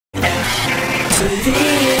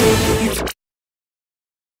SBTV.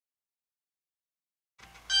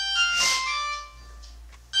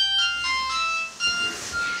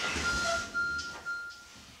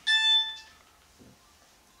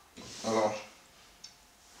 Hello.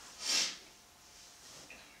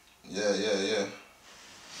 Yeah.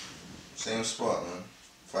 Same spot, man.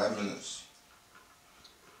 5 minutes.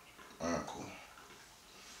 Alright, cool.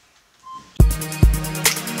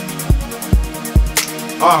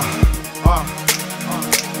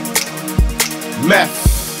 Meth.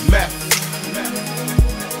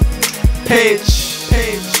 Page.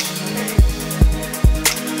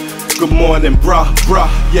 Good morning, bruh.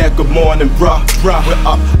 Yeah, good morning, bruh. We're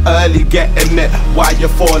up early getting it while you're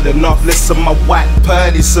falling off. Listen, my white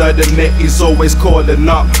pearly sir, the net, he's always calling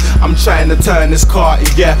up. I'm trying to turn this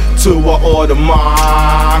Cartier to an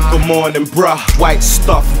Audemars. Good morning, bruh. White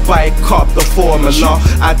stuff, bike up the formula.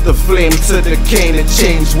 Add the flame to the cane, it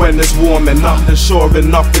changed when it's warming up. And sure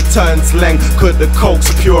enough, it turns length. Could the coke's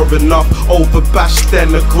pure enough? Overbashed,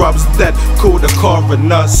 then the grub's dead. Call the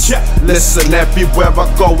coroners. Listen, everywhere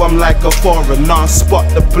I go, I'm like a foreigner. Spot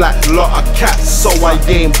the black lot of cats, so I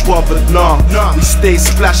ain't bothered, nah. We stay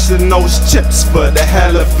splashing those chips for the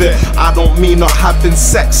hell of it. I don't mean not having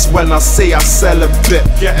sex when I say I sell a bit.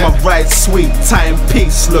 My right sweet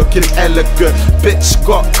timepiece looking elegant. Bitch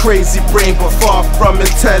got crazy brain but far from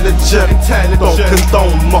intelligent. Don't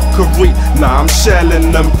condone mockery, nah, I'm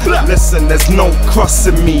shelling them. Listen, there's no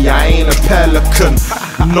crossing me, I ain't a pelican.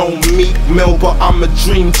 No meat mill, but I'm a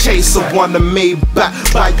dream chaser. Wanna made back,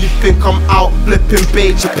 why you think I'm out flipping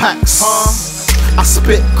beige packs? I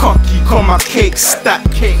spit cocky, call my cake stack.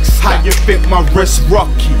 How you think my wrist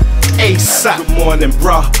rocky? ASAP. Good morning,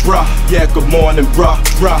 bruh. Yeah, good morning, bruh.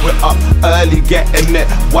 We're up early getting it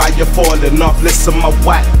while you're falling off. Listen, my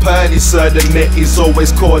white pearly sir, the net, he's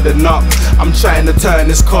always calling up. I'm trying to turn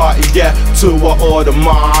this Cartier to an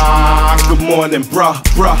Audemars. Good morning, bruh.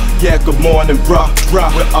 Yeah, good morning, bruh.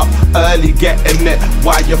 We're up early getting it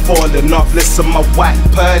while you're falling off. Listen, my white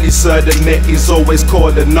pearly sir, the net, he's always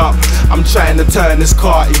calling up. I'm trying to turn this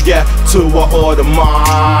Cartier to an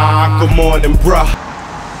Audemars. Good morning, bruh.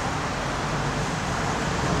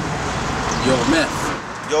 Yo,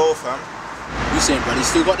 Meth. Yo, fam. You saying, buddy?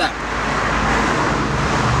 Still got that?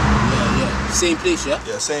 Yeah. Same place, yeah?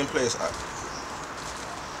 Yeah, same place.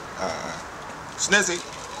 Snizzy.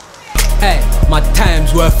 Hey, my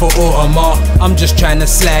time's worth for Audemars. I'm just trying to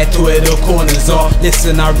slide to where the corners are.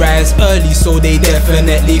 Listen, I rise early, so they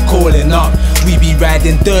definitely calling up. We be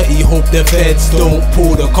riding dirty, hope the feds don't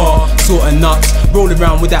pull the car. Sorta nuts, roll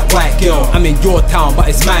around with that white girl. I'm in your town, but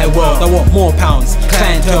it's my world. I want more pounds,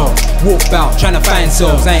 clientele. Walk about, trying to find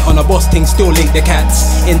cells. I ain't on a boss thing, still link the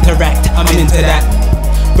cats. Interact, I'm into that.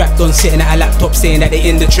 Rapped on sitting at a laptop saying that they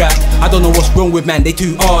in the trap. I don't know what's wrong with man, they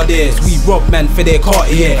too artists. We rob man for their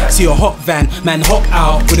Cartier. See a hot van, man hop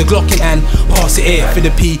out with a Glock in hand. Pass it here for the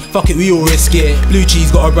P, fuck it, we all risk it. Blue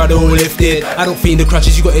cheese got a brother all lifted. I don't fiend the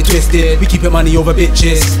crutches, you got it twisted. We keep it money over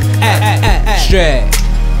bitches. Straight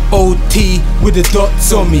OT with the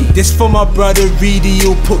dots on me. This for my brother Reedy,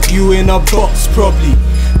 he'll put you in a box probably.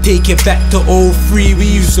 Take it back to 03, we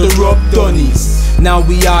used to rob Donnies. Now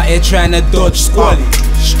we out here trying to dodge squally.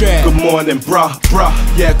 Straight. Good morning, bruh.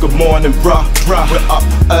 Yeah, good morning, bruh. We're up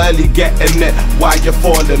early getting it while you're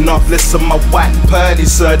falling off. Listen, my white pearly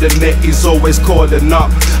sir, the net, he's always calling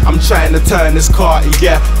up. I'm trying to turn this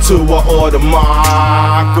Cartier to an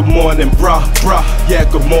Audemars. Good morning, bruh. Yeah,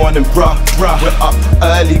 good morning, bruh. We're up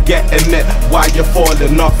early getting it while you're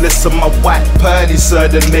falling off. Listen, my white pearly sir,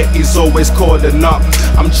 the net, he's always calling up.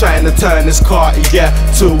 I'm trying to turn this Cartier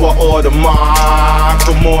to an Audemars.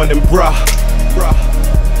 Good morning, bruh.